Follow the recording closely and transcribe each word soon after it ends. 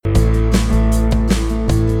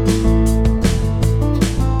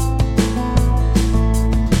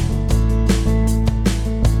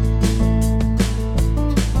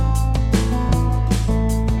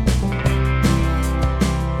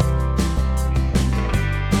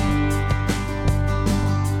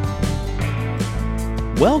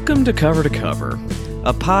Welcome to Cover,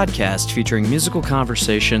 a podcast featuring musical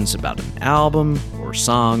conversations about an album or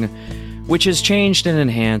song which has changed and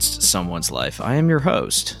enhanced someone's life. I am your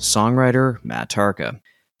host, songwriter Matt Tarka.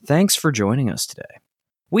 Thanks for joining us today.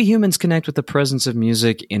 We humans connect with the presence of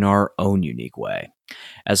music in our own unique way.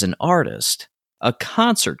 As an artist, a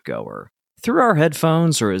concert goer, through our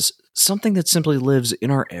headphones, or as something that simply lives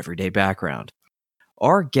in our everyday background.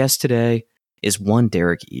 Our guest today is one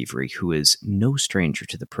Derek Every, who is no stranger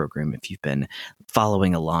to the program if you've been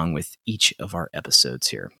following along with each of our episodes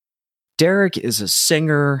here. Derek is a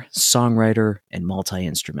singer, songwriter, and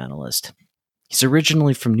multi-instrumentalist. He's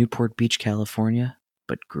originally from Newport Beach, California,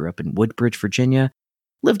 but grew up in Woodbridge, Virginia,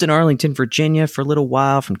 lived in Arlington, Virginia for a little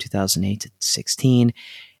while from 2008 to 2016,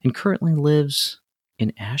 and currently lives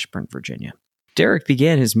in Ashburn, Virginia. Derek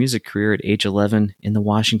began his music career at age 11 in the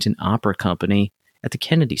Washington Opera Company at the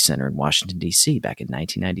Kennedy Center in Washington, D.C. back in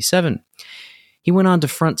 1997. He went on to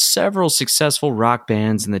front several successful rock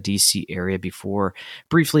bands in the D.C. area before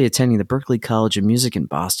briefly attending the Berklee College of Music in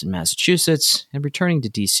Boston, Massachusetts, and returning to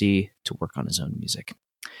D.C. to work on his own music.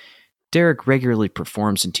 Derek regularly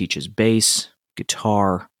performs and teaches bass,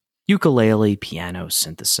 guitar, ukulele, piano,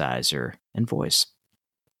 synthesizer, and voice.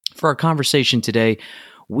 For our conversation today,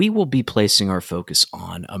 we will be placing our focus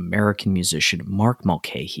on American musician Mark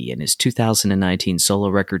Mulcahy and his 2019 solo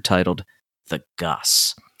record titled The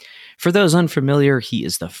Gus. For those unfamiliar, he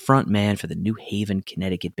is the front man for the New Haven,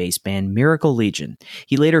 Connecticut-based band Miracle Legion.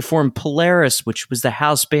 He later formed Polaris, which was the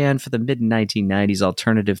house band for the mid-1990s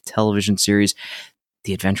alternative television series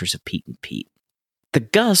The Adventures of Pete and Pete. The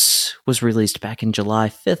Gus was released back in July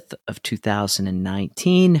 5th of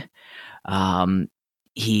 2019.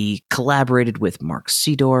 He collaborated with Mark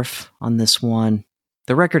Seedorf on this one.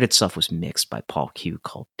 The record itself was mixed by Paul Q.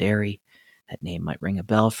 Calderi. That name might ring a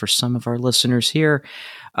bell for some of our listeners here.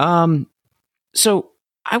 So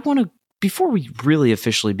I want to, before we really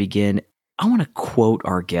officially begin, I want to quote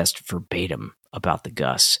our guest verbatim about the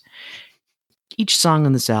Gus. Each song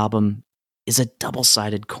on this album is a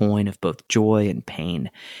double-sided coin of both joy and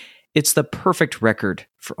pain. It's the perfect record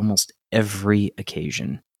for almost every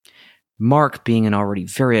occasion. Mark, being an already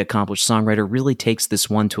very accomplished songwriter, really takes this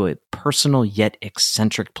one to a personal yet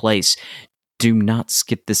eccentric place. Do not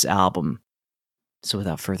skip this album. So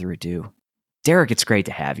without further ado, Derek, it's great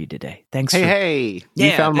to have you today. Thanks. Hey.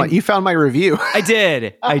 Yeah, you found my review. I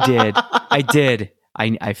did. I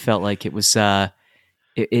felt like it was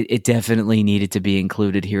it definitely needed to be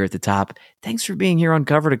included here at the top. Thanks for being here on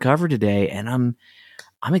Cover to Cover today, and I'm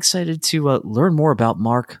excited to learn more about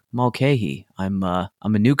Mark Mulcahy. I'm a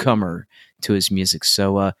newcomer to his music,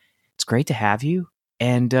 so it's great to have you.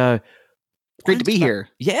 And Great to be here.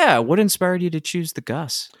 Yeah, what inspired you to choose the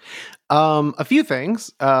Gus? A few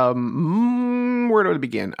things. Where do I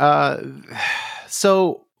begin?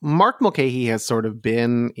 So Mark Mulcahy has sort of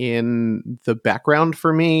been in the background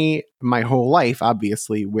for me my whole life,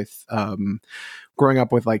 obviously, with growing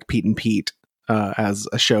up with like Pete and Pete. As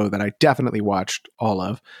a show that I definitely watched all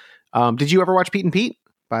of. Did you ever watch Pete and Pete,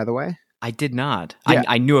 by the way? I did not. Yeah.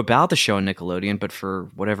 I knew about the show on Nickelodeon, but for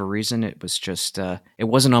whatever reason, it was just, it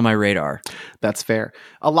wasn't on my radar. That's fair.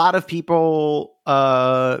 A lot of people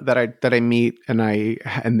that I meet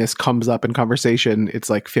and this comes up in conversation, it's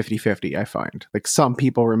like 50-50, I find. Like some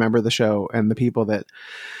people remember the show, and the people that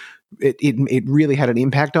it really had an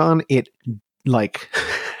impact on, it like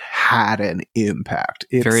had an impact.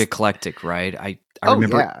 It's very eclectic, right? I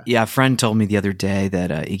remember. Yeah, a friend told me the other day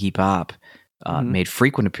that Iggy Pop made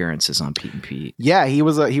frequent appearances on Pete and Pete. Yeah, he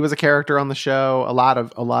was a character on the show. A lot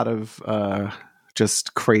of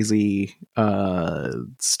just crazy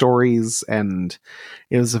stories, and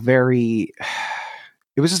it was just a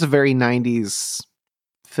very 90s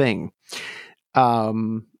thing.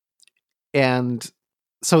 And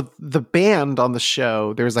so the band on the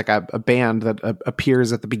show, there's like a band that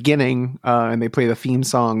appears at the beginning, and they play the theme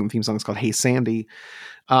song. The theme song is called Hey Sandy.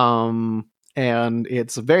 And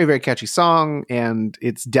it's a very, very catchy song. And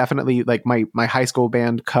it's definitely like my high school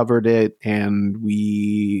band covered it. And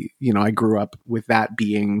I grew up with that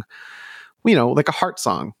being, like a heart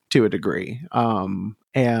song to a degree.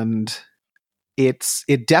 And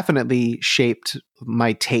it definitely shaped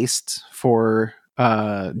my taste for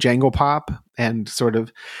jangle pop, and sort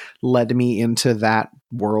of led me into that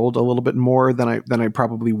world a little bit more than I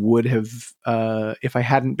probably would have if I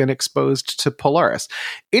hadn't been exposed to Polaris.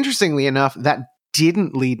 Interestingly enough, that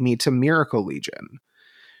didn't lead me to Miracle Legion.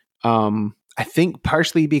 I think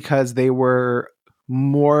partially because they were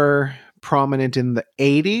more prominent in the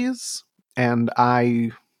 80s, and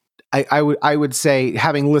I would say,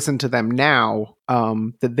 having listened to them now,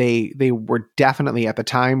 that they were definitely at the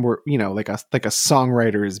time were, you know, like a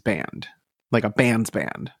songwriter's band, like a band's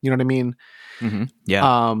band. You know what I mean? Mm-hmm.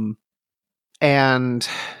 Yeah. And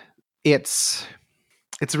it's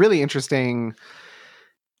really interesting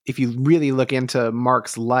if you really look into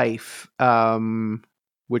Mark's life,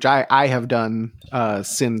 which I have done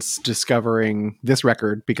since discovering this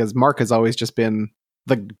record, because Mark has always just been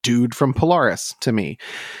the dude from Polaris to me.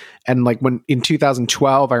 And like when in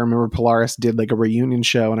 2012, I remember Polaris did like a reunion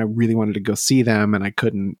show and I really wanted to go see them and I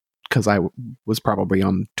couldn't because I was probably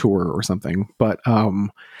on tour or something. But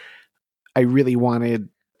I really wanted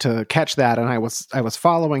to catch that, and I was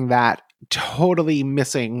following that, totally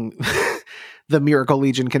missing the Miracle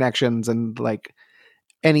Legion connections and like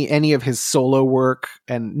any of his solo work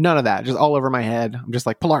and none of that, just all over my head. I'm just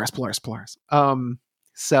like Polaris.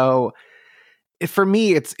 So for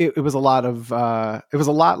me, it was a lot of it was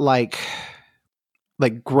a lot like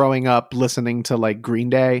growing up listening to like Green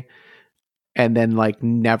Day and then like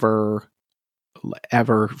never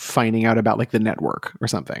ever finding out about like the Network or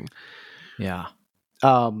something. Yeah.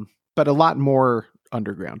 But a lot more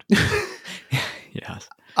underground. Yes.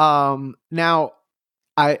 Now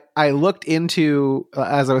I looked into,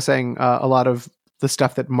 as I was saying, a lot of the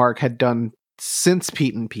stuff that Mark had done since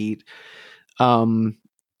Pete and Pete.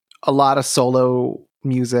 A lot of solo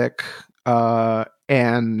music.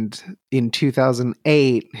 And in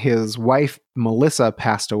 2008, his wife, Melissa,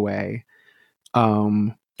 passed away.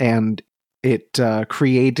 And it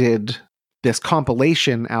created this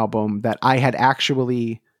compilation album that I had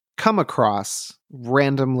actually come across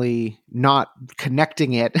randomly, not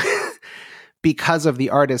connecting it because of the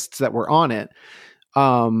artists that were on it.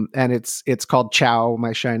 And it's called Ciao,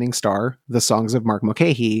 My Shining Star, the songs of Mark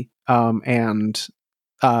Mulcahy. And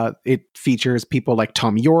it features people like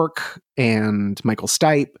Tom York and Michael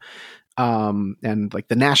Stipe, and like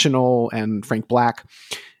The National and Frank Black.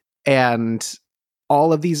 And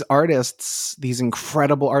all of these artists, these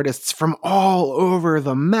incredible artists from all over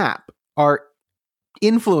the map, are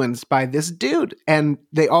influenced by this dude. And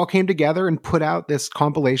they all came together and put out this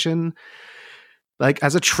compilation like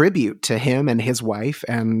as a tribute to him and his wife.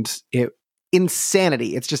 And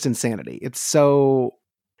insanity. It's just insanity. It's so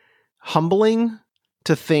humbling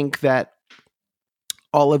to think that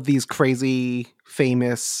all of these crazy,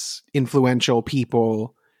 famous, influential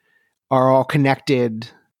people are all connected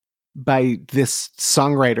by this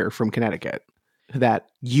songwriter from Connecticut that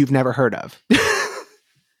you've never heard of.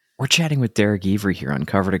 We're chatting with Derek Avery here on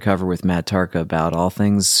Cover to Cover with Matt Tarka about all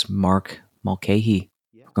things Mark Mulcahy.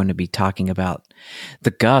 Yeah. We're going to be talking about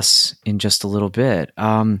the Gus in just a little bit.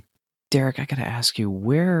 Derek, I got to ask you,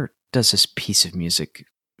 where does this piece of music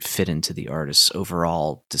fit into the artist's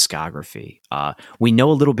overall discography? We know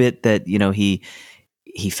a little bit that, you know, he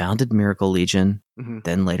founded Miracle Legion, mm-hmm.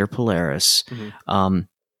 then later Polaris. Mm-hmm.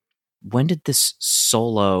 When did this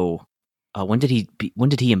solo? When did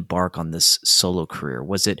he embark on this solo career?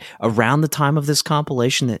 Was it around the time of this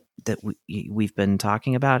compilation that we've been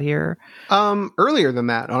talking about here? Earlier than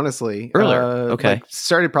that, honestly. Earlier, okay. Like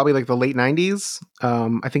started probably like the late 90s.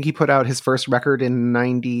 I think he put out his first record in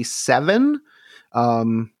 97,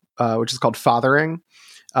 which is called Fathering.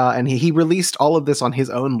 And he released all of this on his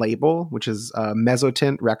own label, which is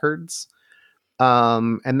Mezzotint Records.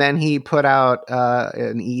 And then he put out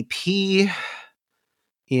an EP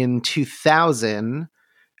in 2000,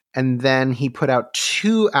 and then he put out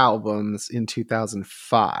 2 albums in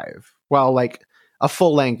 2005. Well, like a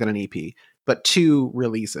full length and an EP, but 2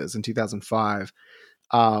 releases in 2005.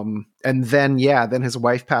 And then, then his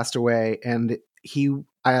wife passed away, and he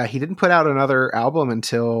didn't put out another album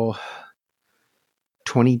until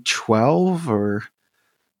 2012 or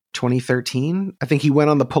 2013. I think he went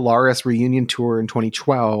on the Polaris reunion tour in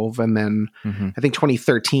 2012, and then I think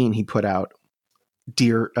 2013 he put out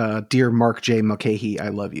Dear Mark J. Mulcahy, I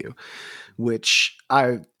Love You, which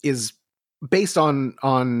is based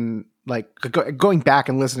on like going back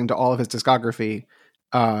and listening to all of his discography.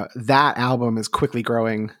 That album is quickly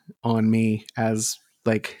growing on me as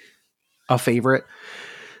like a favorite.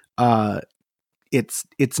 It's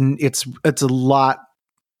a lot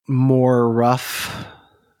more rough.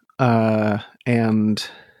 And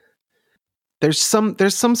there's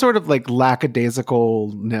some sort of like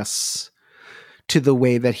lackadaisicalness to the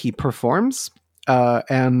way that he performs.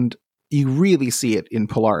 And you really see it in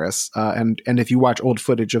Polaris. And if you watch old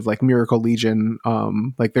footage of like Miracle Legion,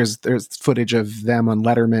 like there's footage of them on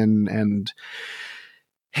Letterman, and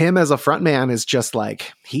him as a frontman is just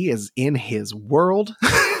like, he is in his world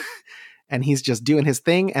and he's just doing his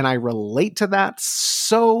thing. And I relate to that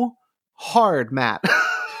so hard, Matt.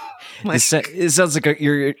 It sounds like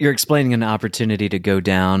you're explaining an opportunity to go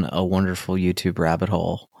down a wonderful YouTube rabbit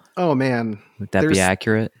hole. Oh man, would that be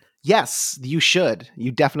accurate? Yes, you should.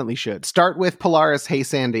 You definitely should. Start with Polaris Hey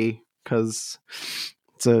Sandy, because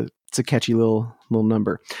it's a catchy little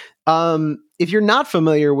number. If you're not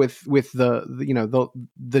familiar with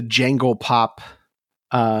the jangle pop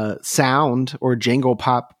sound or jangle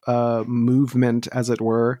pop movement, as it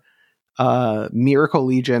were, Miracle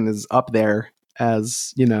Legion is up there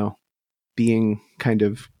as, being kind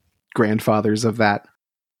of grandfathers of that,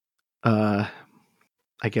 I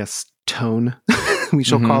guess, tone, we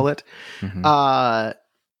shall call it. Mm-hmm.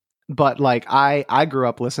 But like I grew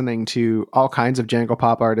up listening to all kinds of jangle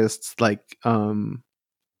pop artists. Like one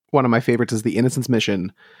of my favorites is the Innocence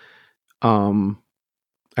Mission,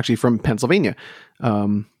 actually from Pennsylvania,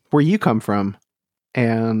 where you come from,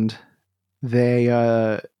 and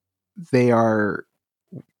they're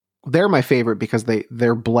my favorite because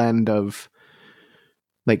their blend of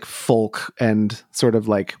like folk and sort of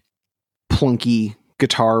like plunky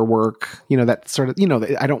guitar work, that sort of,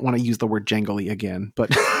 I don't want to use the word jangly again,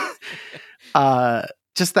 but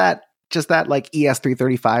just that like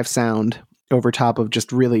ES335 sound over top of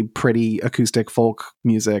just really pretty acoustic folk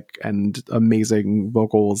music and amazing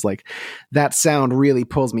vocals, like that sound really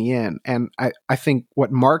pulls me in. And I think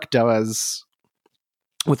what Mark does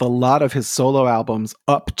with a lot of his solo albums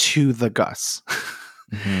up to the Gus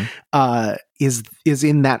is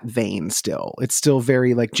in that vein still. It's still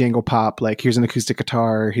very like jangle pop, like here's an acoustic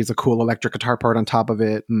guitar, here's a cool electric guitar part on top of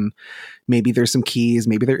it, and maybe there's some keys,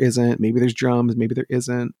 maybe there isn't, maybe there's drums, maybe there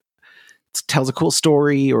isn't. It tells a cool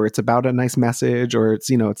story, or it's about a nice message, or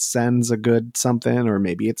it's, it sends a good something, or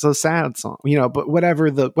maybe it's a sad song, but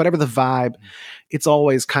whatever the vibe, it's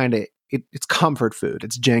always kind of, it's comfort food.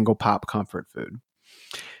 It's jangle pop comfort food.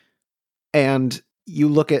 And you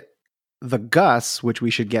look at the Gus, which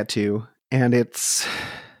we should get to, and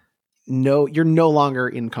you're no longer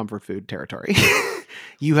in comfort food territory.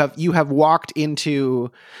 you have walked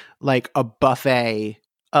into like a buffet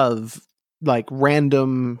of like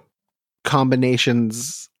random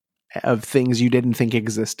combinations of things you didn't think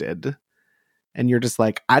existed. And you're just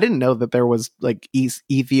like, I didn't know that there was like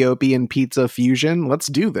Ethiopian pizza fusion. Let's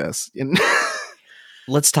do this.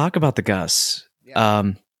 Let's talk about the Gus. Yeah.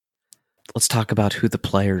 Let's talk about who the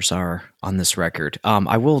players are on this record.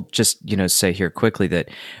 I will just, say here quickly that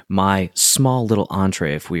my small little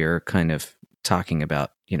entree, if we are kind of talking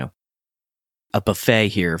about, a buffet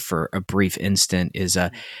here for a brief instant, is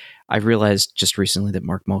I realized just recently that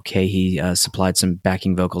Mark Mulcahy supplied some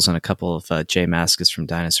backing vocals on a couple of Jay Mascis from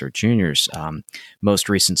Dinosaur Jr.'s most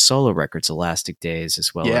recent solo records, Elastic Days,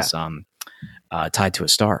 as well as Tied to a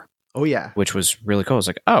Star. Oh, yeah. Which was really cool. I was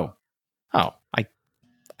like,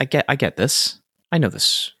 I get this. I know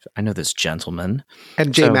this gentleman.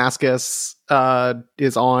 And Jay Mascis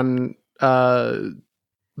is on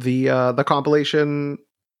the compilation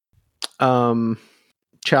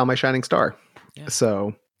Chow My Shining Star. Yeah.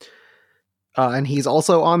 So and he's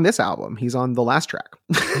also on this album. He's on the last track.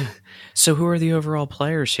 So who are the overall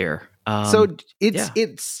players here? So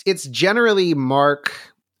it's generally Mark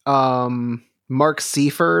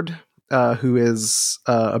Seaford, who is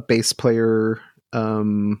a bass player.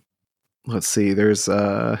 Let's see, there's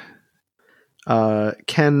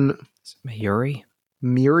Ken Murray.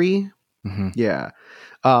 Mm-hmm. Yeah.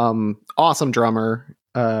 Awesome drummer,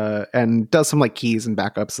 and does some like keys and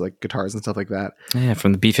backups, like guitars and stuff like that. Yeah,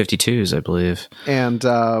 from the B-52s, I believe. And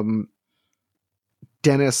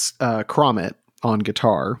Dennis Cromit on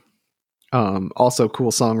guitar. Also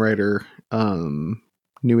cool songwriter,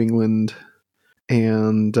 New England,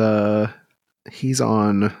 and he's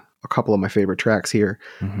on a couple of my favorite tracks here.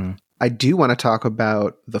 Mm-hmm. I do want to talk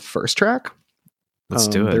about the first track. Let's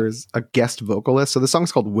do it. There's a guest vocalist. So the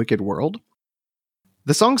song's called Wicked World.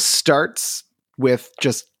 The song starts with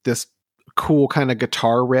just this cool kind of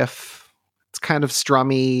guitar riff. It's kind of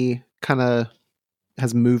strummy, kind of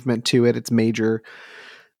has movement to it. It's major.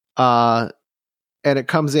 And it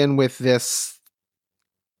comes in with this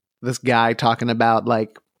guy talking about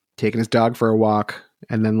like taking his dog for a walk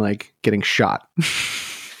and then like getting shot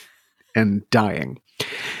and dying.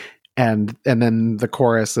 And then the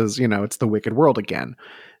chorus is, it's the wicked world again.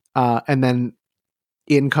 And then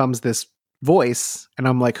in comes this voice, and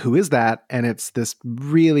I'm like, who is that? And it's this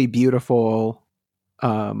really beautiful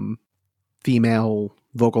female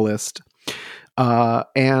vocalist.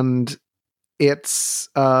 And it's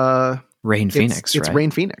Rain Phoenix, It's right? Rain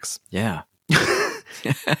Phoenix. Yeah.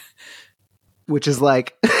 Which is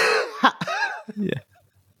like yeah.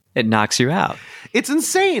 It knocks you out. It's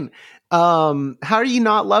insane. How do you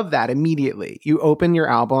not love that immediately? You open your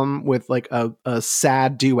album with like a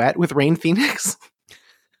sad duet with Rain Phoenix.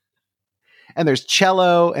 And there's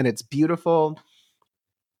cello and it's beautiful.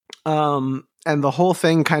 And the whole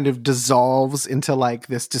thing kind of dissolves into like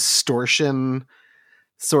this distortion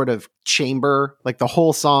sort of chamber. Like the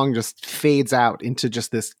whole song just fades out into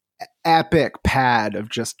just this epic pad of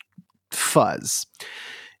just fuzz.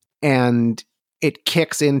 And it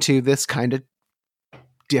kicks into this kind of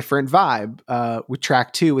different vibe with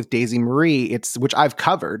track 2 with Daisy Marie, which I've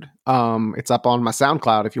covered. It's up on my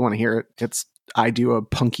SoundCloud if you want to hear it. I do a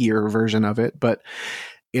punkier version of it, but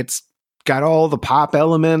it's got all the pop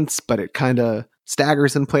elements, but it kind of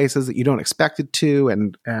staggers in places that you don't expect it to,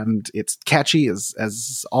 and it's catchy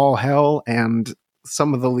as all hell, and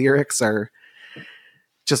some of the lyrics are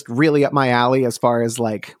just really up my alley as far as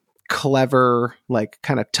like clever, like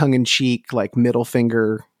kind of tongue-in-cheek, like middle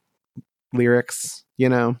finger lyrics, you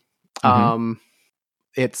know. Mm-hmm.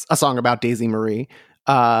 It's a song about Daisy Marie,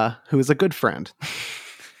 who is a good friend.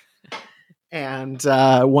 And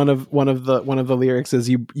one of the lyrics is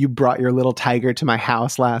you brought your little tiger to my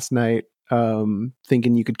house last night,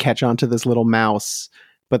 thinking you could catch on to this little mouse,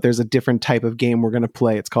 but there's a different type of game we're going to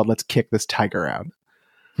play. It's called Let's Kick This Tiger Out.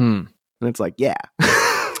 And it's like, yeah,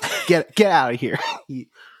 get out of here.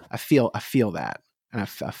 I feel that, and I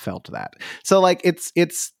felt that. So like it's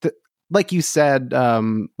like you said,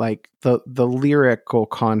 like the lyrical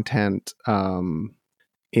content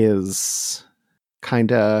is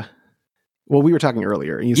kind of. Well, we were talking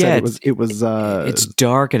earlier, and you said it was. It's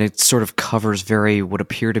dark, and it sort of covers what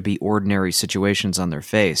appear to be ordinary situations on their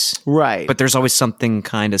face, right? But there's always something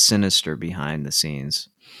kind of sinister behind the scenes.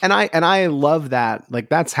 And I love that. Like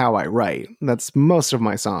that's how I write. That's most of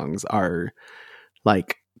my songs are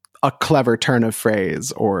like a clever turn of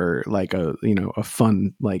phrase, or like a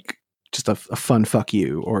fun, like just a fun fuck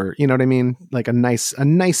you, or you know what I mean, like a nice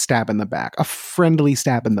stab in the back, a friendly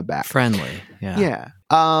stab in the back. Friendly, yeah.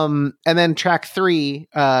 And then track 3,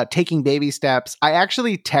 Taking Baby Steps. I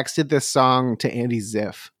actually texted this song to Andy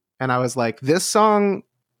Ziff, and I was like, this song,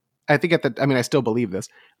 I think I still believe this.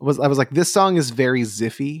 I was like, this song is very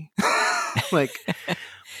Ziffy. Like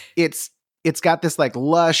it's got this like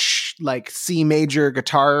lush, like C major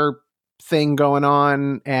guitar thing going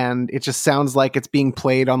on, and it just sounds like it's being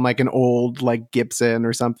played on like an old like Gibson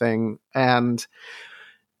or something. And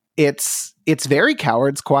it's very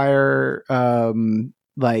Coward's Choir.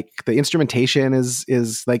 Like the instrumentation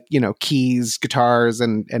is like, you know, keys, guitars,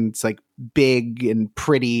 and it's like big and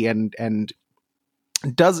pretty, and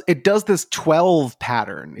does this 12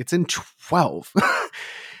 pattern. It's in 12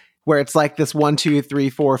 where it's like this 1 2 3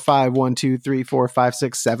 4 5 1 2 3 4 5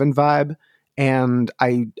 6 7 vibe, and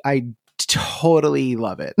I totally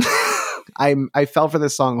love it. I fell for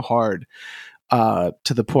this song hard, to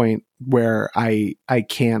the point where I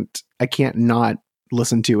can't not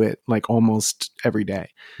listen to it like almost every day.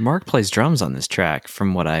 Mark plays drums on this track,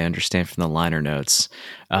 from what I understand from the liner notes.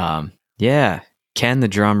 Ken, the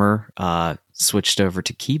drummer, switched over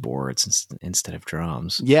to keyboards instead of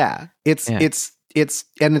drums. Yeah, it's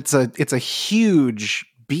a huge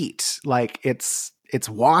beat. Like it's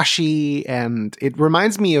washy, and it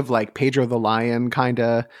reminds me of like Pedro the Lion kind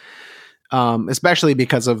of, especially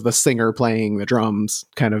because of the singer playing the drums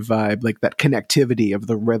kind of vibe, like that connectivity of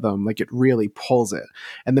the rhythm, like it really pulls it.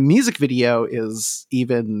 And the music video is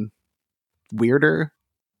even weirder.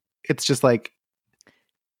 It's just like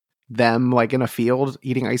them like in a field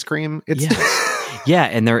eating ice cream. It's yeah,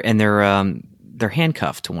 and they're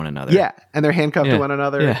handcuffed to one another. Yeah, and they're handcuffed to one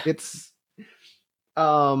another. Yeah. It's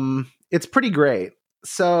pretty great.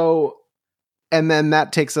 So, and then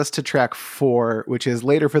that takes us to track 4, which is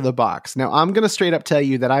Later for the Box. Now, I'm going to straight up tell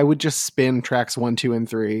you that I would just spin tracks 1, 2, and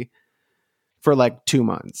 3 for like 2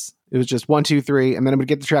 months. It was just 1, 2, 3, and then I would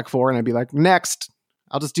get to track 4, and I'd be like, next.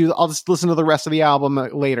 I'll just listen to the rest of the album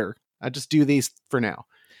later. I just do these for now.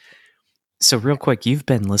 So, real quick, you've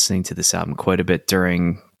been listening to this album quite a bit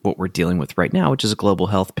during what we're dealing with right now, which is a global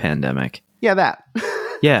health pandemic. Yeah, that.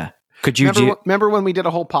 Yeah. Could you remember when we did a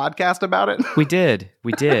whole podcast about it? We did.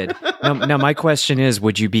 Now, my question is,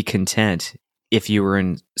 would you be content if you were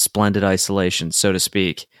in splendid isolation, so to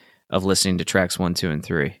speak, of listening to tracks 1, 2, and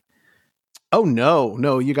 3? Oh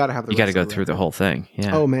no! You got to have you got to go through the whole thing.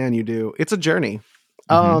 Yeah. Oh man, you do. It's a journey,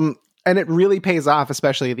 and it really pays off,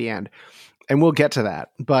 especially at the end. And we'll get to that.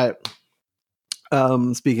 But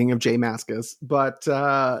speaking of J Mascis, but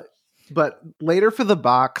Later for the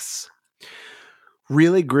Box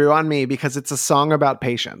really grew on me because it's a song about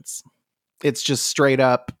patience. It's just straight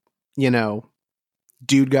up, you know,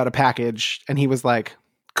 dude got a package and he was like,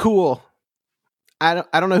 cool. I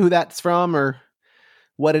don't know who that's from or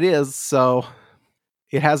what it is, so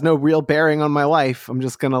it has no real bearing on my life. I'm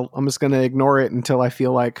just gonna ignore it until I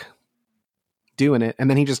feel like doing it. And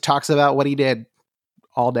then he just talks about what he did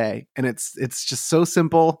all day, and it's just so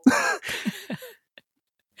simple.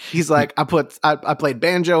 He's like, I played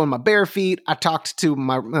banjo in my bare feet. I talked to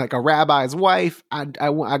a rabbi's wife. I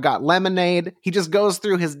got lemonade. He just goes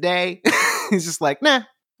through his day. He's just like, nah,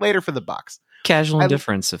 later for the box. Casual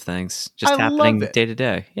indifference of things just happening day to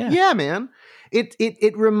day. Yeah, man.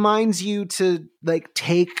 It reminds you to like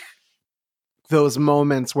take those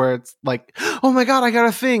moments where it's like, oh my God, I got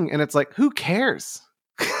a thing. And it's like, who cares?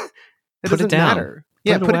 It doesn't matter.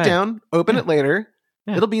 Yeah, put it down, open it later.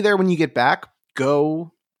 Yeah. It'll be there when you get back.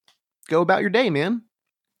 Go about your day, man.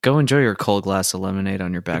 Go enjoy your cold glass of lemonade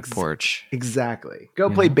on your back porch. Exactly. Go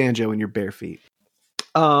play banjo in your bare feet.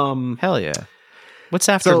 Hell yeah. What's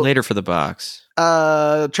after later for the box?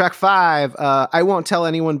 Track 5, I Won't Tell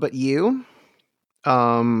Anyone But You.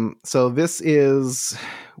 So this is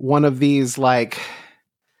one of these, like,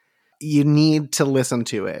 you need to listen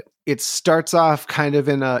to it. It starts off kind of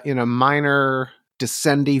in a minor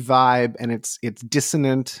descendy vibe, and it's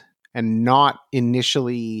dissonant and not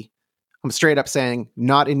initially, I'm straight up saying,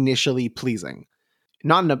 not initially pleasing.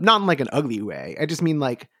 Not in like an ugly way. I just mean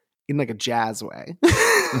like in like a jazz way.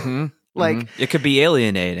 Mm-hmm. Like it could be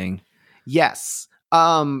alienating. Yes.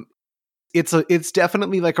 It's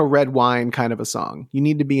definitely like a red wine kind of a song. You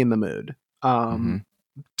need to be in the mood.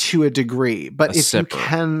 To a degree. But if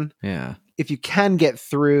you can get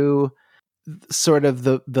through sort of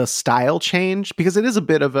the style change, because it is a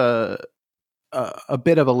bit of a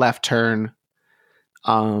left turn,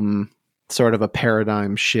 sort of a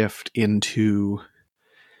paradigm shift into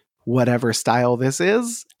whatever style this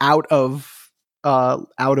is out of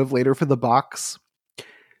Later for the Box,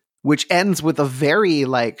 which ends with a very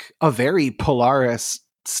Polaris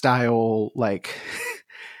style, like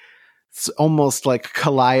it's almost like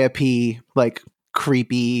Calliope, like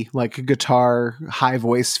creepy, like guitar high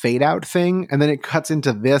voice fade out thing, and then it cuts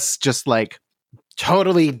into this just like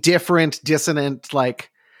totally different, dissonant, like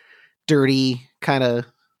dirty kind of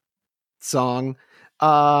song.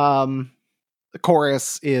 The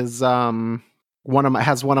chorus is has one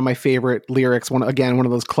of my favorite lyrics. One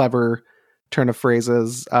of those clever turn of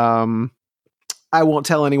phrases. I won't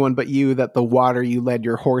tell anyone but you that the water you led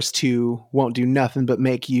your horse to won't do nothing but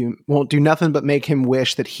make him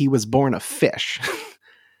wish that he was born a fish.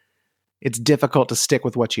 It's difficult to stick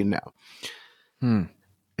with what you know. And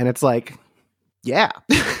it's like, yeah.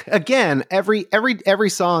 Again, every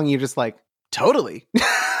song you're just like, totally.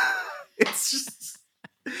 It's just,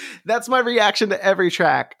 that's my reaction to every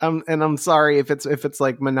track. And I'm sorry if it's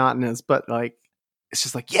like monotonous, but like, it's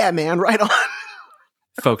just like, yeah, man, right on.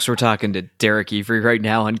 Folks, we're talking to Derek Every right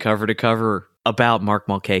now on Cover to Cover about Mark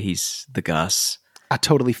Mulcahy's The Gus. I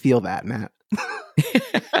totally feel that, Matt.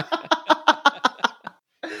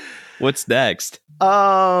 What's next?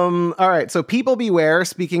 All right. So People Beware,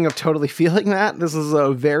 speaking of totally feeling that, this is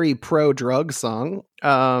a very pro-drug song.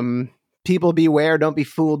 People beware, don't be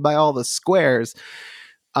fooled by all the squares.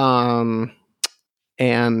 And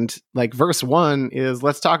like verse 1 is,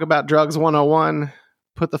 let's talk about drugs 101,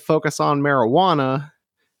 put the focus on marijuana,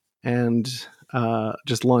 and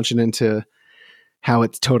just launching into how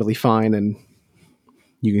it's totally fine and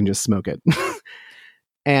you can just smoke it.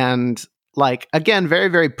 And like, again, very,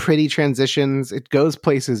 very pretty transitions. It goes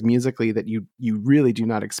places musically that you really do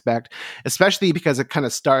not expect, especially because it kind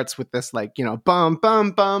of starts with this, like, you know, bum,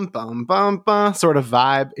 bum, bum, bum, bum, bum sort of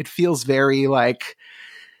vibe. It feels very like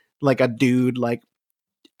a dude, like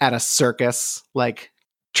at a circus, like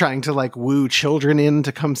trying to like woo children in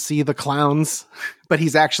to come see the clowns, but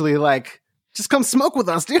he's actually like, just come smoke with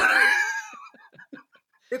us, dude.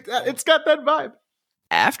 It's got that vibe.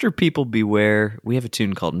 After People Beware, we have a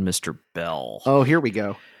tune called Mr. Bell. Oh, here we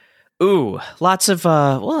go. Ooh, lots of,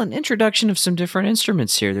 an introduction of some different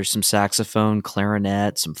instruments here. There's some saxophone,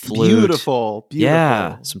 clarinet, some flute. Beautiful.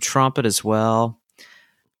 Yeah, some trumpet as well.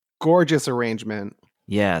 Gorgeous arrangement.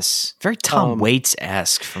 Yes. Very Tom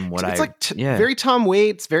Waits-esque from what it's like very Tom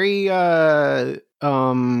Waits, very, what's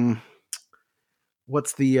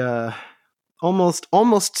the, almost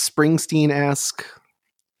Springsteen-esque,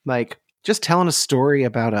 like, just telling a story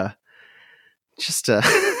about just a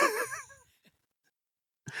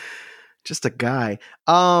guy.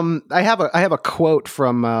 I have a quote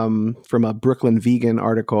from a Brooklyn Vegan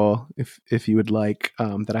article, if you would like,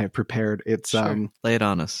 that I have prepared. It's sure. Lay it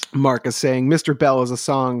on us. Mark is saying, Mr. Bell is a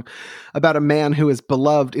song about a man who is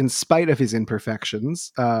beloved in spite of his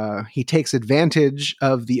imperfections. He takes advantage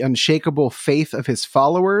of the unshakable faith of his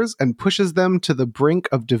followers and pushes them to the brink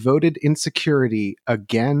of devoted insecurity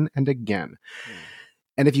again and again.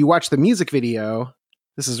 And if you watch the music video,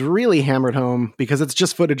 this is really hammered home because it's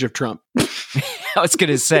just footage of Trump. I was going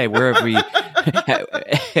to say, where have we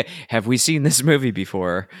have we seen this movie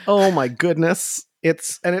before? Oh my goodness.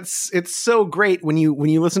 It's so great when you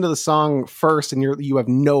listen to the song first and you have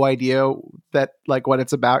no idea that like what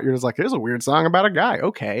it's about. You're just like, there's a weird song about a guy.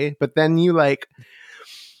 Okay. But then you like,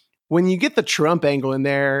 when you get the Trump angle in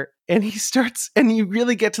there and he starts and you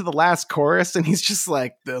really get to the last chorus and he's just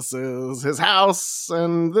like, this is his house.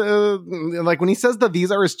 And like when he says that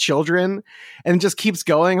these are his children and just keeps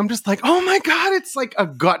going, I'm just like, oh my God, it's like a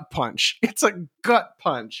gut punch. It's a gut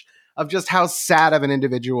punch of just how sad of an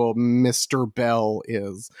individual Mr. Bell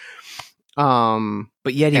is.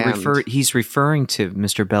 But yet he's referring to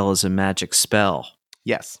Mr. Bell as a magic spell.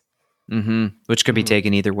 Yes. Mm-hmm. Which could be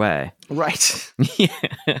taken either way. Right. Yeah.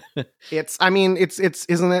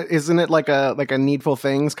 Isn't it like a Needful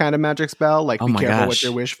Things kind of magic spell? Like, be careful what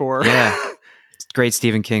you wish for. Yeah. Great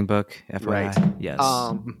Stephen King book. FYI. Right. Yes.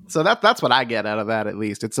 So that's what I get out of that. At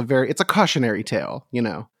least it's a cautionary tale, you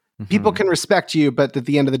know. People can respect you, but at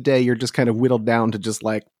the end of the day, you're just kind of whittled down to just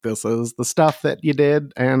like, this is the stuff that you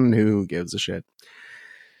did, and who gives a shit.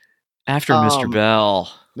 After Mr.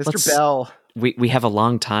 Bell. Mr. Bell. We have A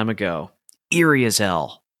Long Time Ago. Eerie as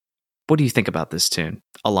hell. What do you think about this tune?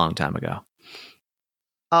 A Long Time Ago.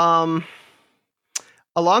 A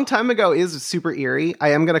Long Time Ago is super eerie.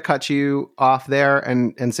 I am going to cut you off there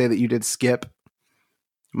and say that you did skip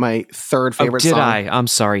my third favorite song. Did I? I'm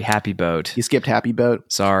sorry. Happy Boat. You skipped Happy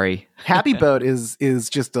Boat. Sorry. Happy Boat is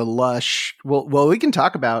just a lush. Well, we can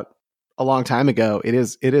talk about A Long Time Ago. It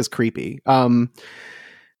is creepy.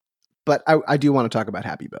 But I do want to talk about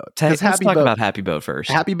Happy Boat. Let's talk about Happy Boat first.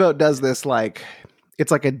 Happy Boat does this like,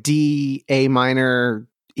 it's like a D, A minor,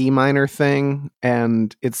 E minor thing.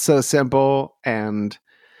 And it's so simple and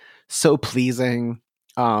so pleasing.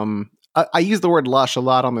 I use the word lush a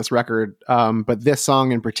lot on this record. But this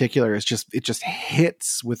song in particular is it just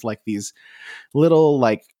hits with like these little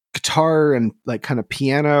like guitar and like kind of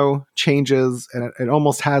piano changes. And it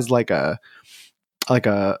almost has like a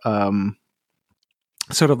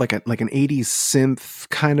sort of like an 80s synth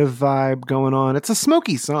kind of vibe going on. It's a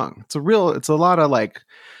smoky song. It's a lot of like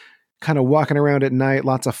kind of walking around at night,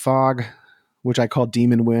 lots of fog, which I call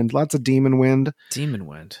demon wind. Lots of demon wind. Demon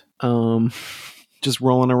wind. Just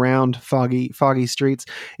rolling around foggy streets.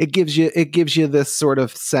 It gives you this sort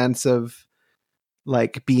of sense of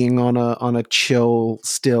like being on a chill,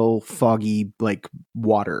 still foggy like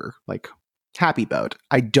water, like Happy Boat.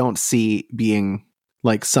 I don't see being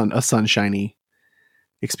like a sunshiny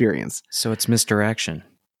experience. So it's misdirection.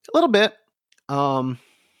 A little bit.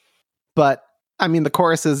 But I mean, the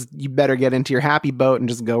chorus is, you better get into your happy boat and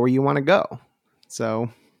just go where you want to go.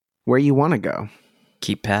 So where you want to go.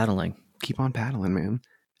 Keep paddling. Keep on paddling, man.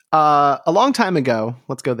 A Long Time Ago.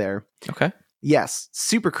 Let's go there. Okay. Yes.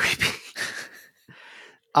 Super creepy.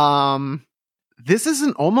 This is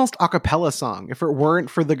an almost a cappella song if it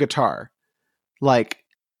weren't for the guitar. Like,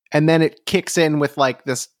 and then it kicks in with like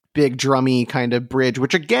this big drummy kind of bridge,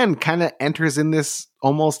 which again kind of enters in this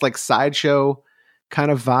almost like sideshow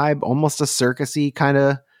kind of vibe, almost a circusy kind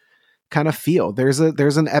of feel. There's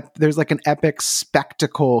like an epic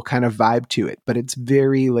spectacle kind of vibe to it, but it's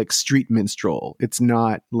very like street minstrel. It's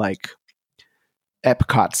not like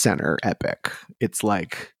Epcot Center epic. It's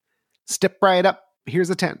like, step right up, here's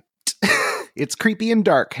a tent. It's creepy and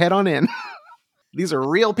dark, head on in. These are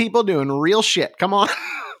real people doing real shit. Come on.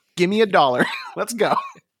 Give me $1. Let's go.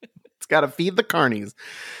 It's got to feed the carnies.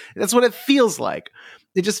 That's what it feels like.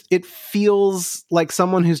 It feels like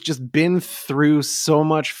someone who's just been through so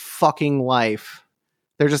much fucking life.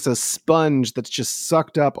 They're just a sponge that's just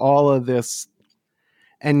sucked up all of this.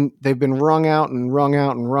 And they've been wrung out and wrung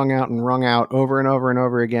out and wrung out and wrung out over and over and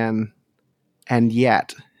over again. And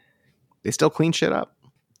yet they still clean shit up.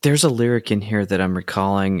 There's a lyric in here that I'm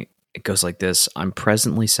recalling. It goes like this: I'm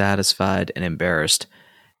presently satisfied and embarrassed.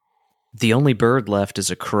 The only bird left is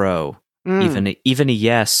a crow. Even a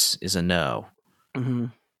yes is a no. Mm-hmm.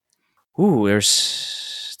 Ooh,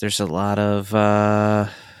 there's a lot of I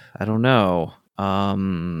don't know.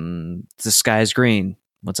 The sky's green.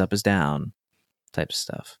 What's up is down. Type of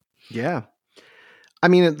stuff. Yeah, I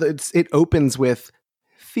mean it opens with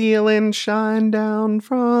feeling shine down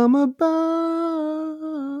from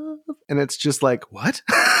above, and it's just like, what?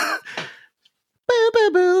 Boo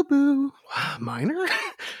boo boo boo. Minor.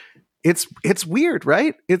 It's weird,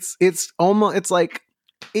 right? It's almost, it's like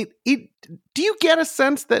it do you get a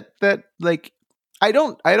sense that like I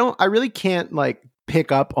really can't like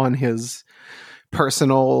pick up on his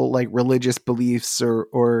personal like religious beliefs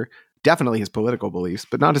or definitely his political beliefs,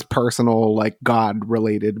 but not his personal, like God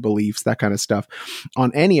related beliefs, that kind of stuff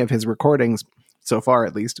on any of his recordings so far,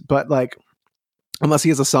 at least. But like, unless he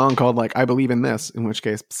has a song called like I Believe in This, in which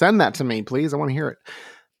case send that to me, please. I want to hear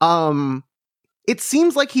it. It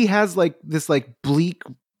seems like he has like this like bleak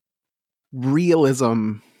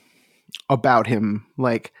realism about him,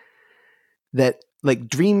 like that, like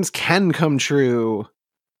dreams can come true,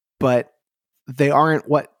 but they aren't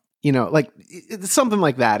what, you know, like it's something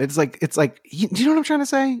like that. It's like, do you know what I'm trying to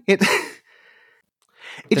say? They're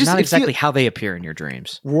just not exactly how they appear in your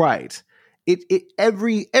dreams. Right.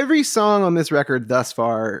 Every song on this record thus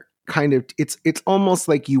far kind of, it's almost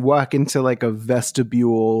like you walk into like a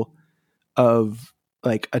vestibule of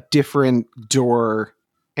like a different door,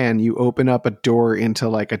 and you open up a door into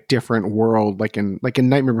like a different world, like in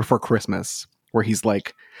Nightmare Before Christmas, where he's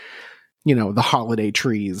like, you know, the holiday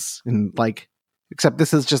trees, and like, except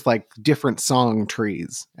this is just like different song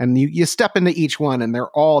trees, and you step into each one and they're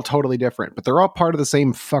all totally different, but they're all part of the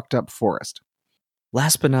same fucked up forest.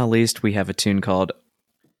 Last but not least, we have a tune called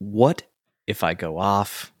What If I Go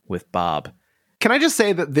Off with Bob? Can I just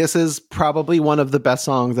say that this is probably one of the best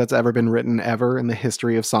songs that's ever been written ever in the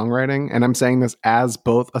history of songwriting? And I'm saying this as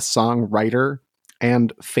both a songwriter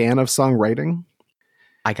and fan of songwriting.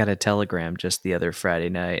 I got a telegram just the other Friday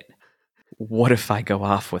night. What if I go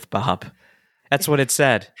off with Bob? That's what it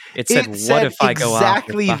said. It said what if I go off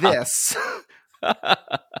with Bob? Exactly this.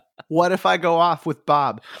 What if I go off with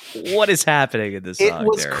Bob? What is happening in this song? It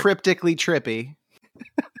was Derek? cryptically trippy.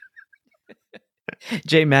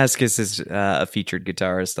 Jay Mascis is a featured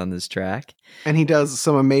guitarist on this track, and he does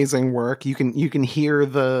some amazing work. You can hear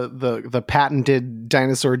the patented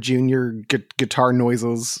Dinosaur Jr. guitar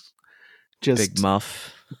noises. Just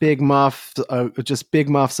big muff, just big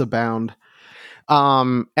muffs abound.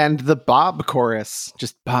 And the Bob chorus,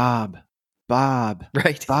 just Bob,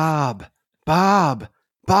 right? Bob.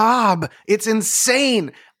 It's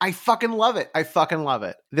insane. I fucking love it.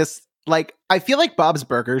 This, like, I feel like Bob's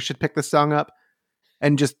Burgers should pick this song up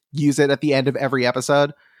and just use it at the end of every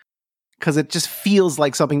episode, because it just feels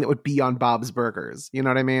like something that would be on Bob's Burgers. You know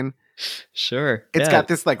what I mean? Sure. It's got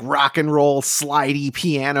this like rock and roll slidey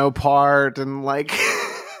piano part, and like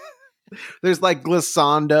there's like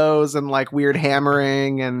glissandos and like weird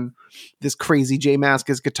hammering, and this crazy Jay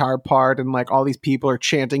Mascis guitar part, and like all these people are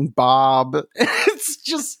chanting Bob.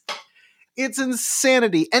 It's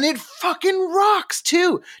insanity, and it fucking rocks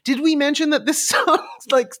too. Did we mention that this song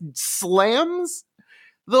like slams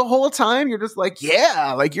the whole time? You're just like,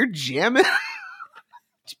 yeah, like you're jamming.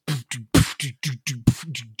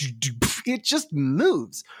 It just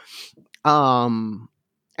moves. And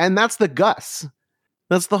that's the Gus.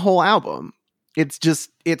 That's the whole album.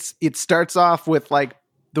 It starts off with like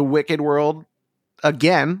the Wicked World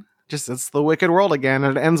again. It's the Wicked World again,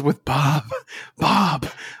 and it ends with Bob.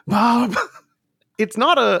 It's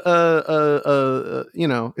not a you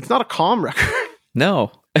know, it's not a calm record.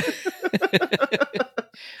 No.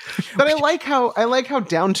 But I like how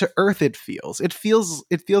down to earth it feels. It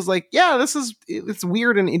feels like, yeah, it's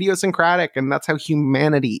weird and idiosyncratic, and that's how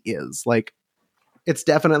humanity is. Like, it's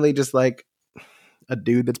definitely just like a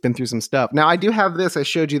dude that's been through some stuff. Now, I do have this. I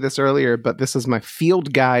showed you this earlier, but this is my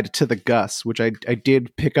field guide to the Gus, which I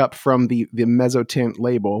did pick up from the Mezzotint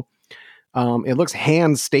label. It looks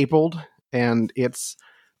hand stapled, and it's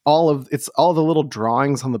all the little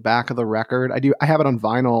drawings on the back of the record. I have it on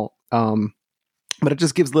vinyl. But it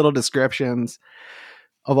just gives little descriptions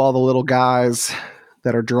of all the little guys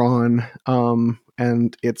that are drawn.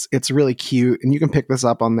 And it's really cute. And you can pick this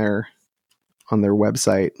up on their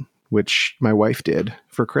website, which my wife did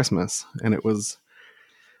for Christmas. And it was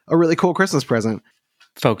a really cool Christmas present.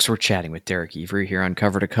 Folks, we're chatting with Derek Every here on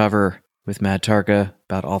Cover to Cover with Matt Tarka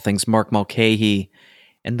about all things Mark Mulcahy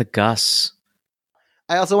and the Gus.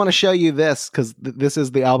 I also want to show you this, because this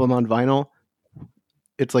is the album on vinyl.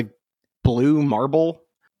 It's like blue marble.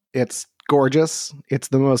 It's gorgeous. It's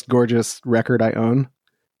the most gorgeous record I own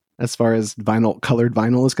as far as colored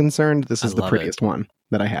vinyl is concerned. This is the prettiest one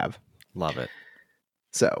that I have. Love it.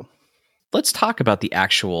 So let's talk about the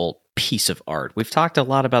actual piece of art. We've talked a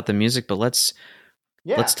lot about the music, but let's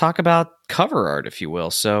talk about cover art, if you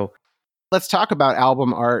will. So let's talk about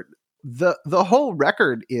album art. The whole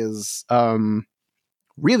record is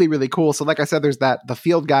really, really cool. So like I said, there's the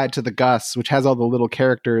field guide to the Gus, which has all the little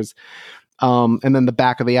characters. And then the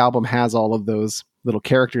back of the album has all of those little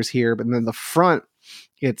characters here. But then the front,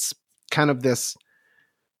 it's kind of this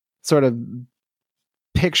sort of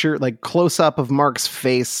picture, like close up of Mark's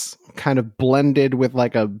face, kind of blended with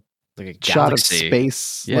like a shot of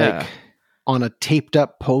space, like on a taped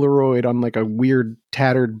up Polaroid on like a weird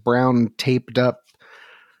tattered brown taped up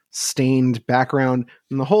stained background,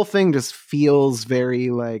 and the whole thing just feels very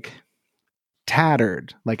like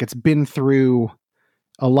tattered, like it's been through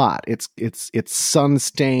a lot. It's sun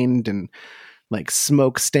stained and like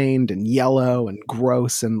smoke stained and yellow and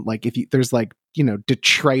gross, and like if you there's like, you know,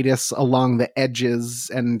 detritus along the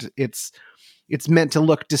edges, and it's meant to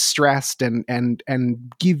look distressed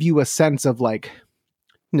and give you a sense of like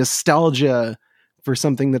nostalgia for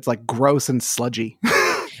something that's like gross and sludgy.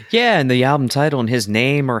 Yeah, and the album title and his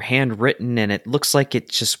name are handwritten, and it looks like it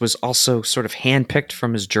just was also sort of handpicked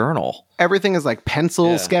from his journal. Everything is like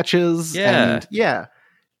pencil sketches.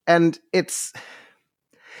 And it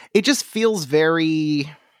just feels it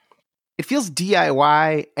feels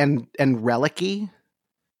DIY and relic-y.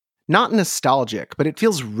 Not nostalgic, but it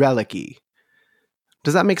feels relic-y.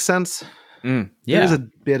 Does that make sense? Yeah. There's a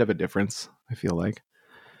bit of a difference, I feel like.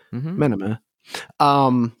 Mm-hmm.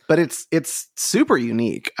 But it's super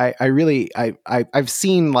unique. I've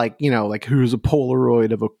seen like, you know, like here's a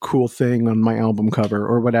Polaroid of a cool thing on my album cover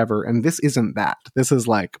or whatever, and this isn't that. This is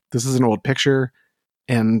an old picture,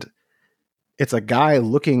 and it's a guy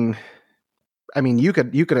looking. I mean, you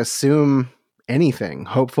could assume anything: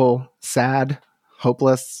 hopeful, sad,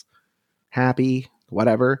 hopeless, happy,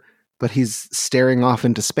 whatever. But he's staring off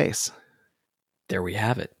into space. There we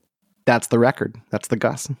have it. That's the record. That's the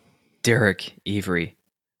Gus. Derek Every.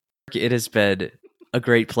 It has been a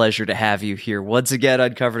great pleasure to have you here once again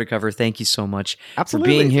on Cover to Cover. Thank you so much for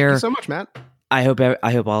being here. Thank you so much, Matt. I hope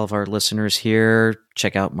all of our listeners here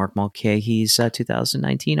check out Mark Mulcahy's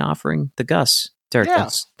 2019 offering, The Gus. Derek,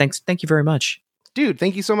 thank you very much. Dude,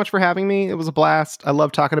 thank you so much for having me. It was a blast. I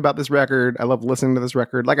love talking about this record. I love listening to this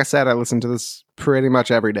record. Like I said, I listen to this pretty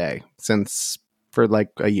much every day for like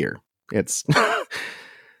a year. It's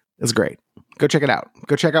it's great. Go check it out.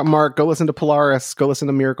 Go check out Mark. Go listen to Polaris. Go listen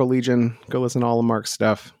to Miracle Legion. Go listen to all of Mark's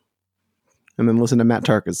stuff. And then listen to Matt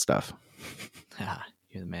Tarka's stuff.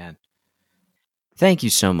 You're the man. Thank you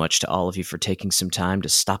so much to all of you for taking some time to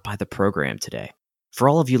stop by the program today. For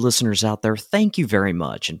all of you listeners out there, thank you very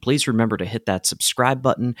much. And please remember to hit that subscribe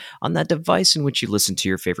button on that device in which you listen to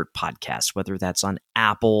your favorite podcast, whether that's on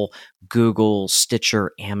Apple, Google,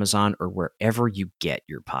 Stitcher, Amazon, or wherever you get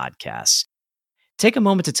your podcasts. Take a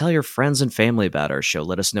moment to tell your friends and family about our show.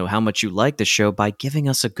 Let us know how much you like the show by giving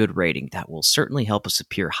us a good rating. That will certainly help us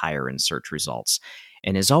appear higher in search results.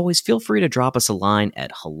 And as always, feel free to drop us a line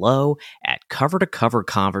at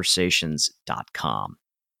hello@covertocoverconversations.com.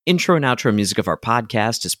 Intro and outro music of our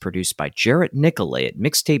podcast is produced by Jarrett Nicolay at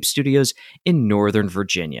Mixtape Studios in Northern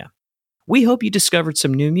Virginia. We hope you discovered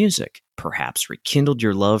some new music, perhaps rekindled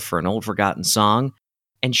your love for an old forgotten song,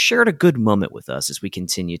 and shared a good moment with us as we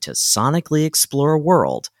continue to sonically explore a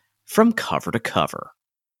world from cover to cover.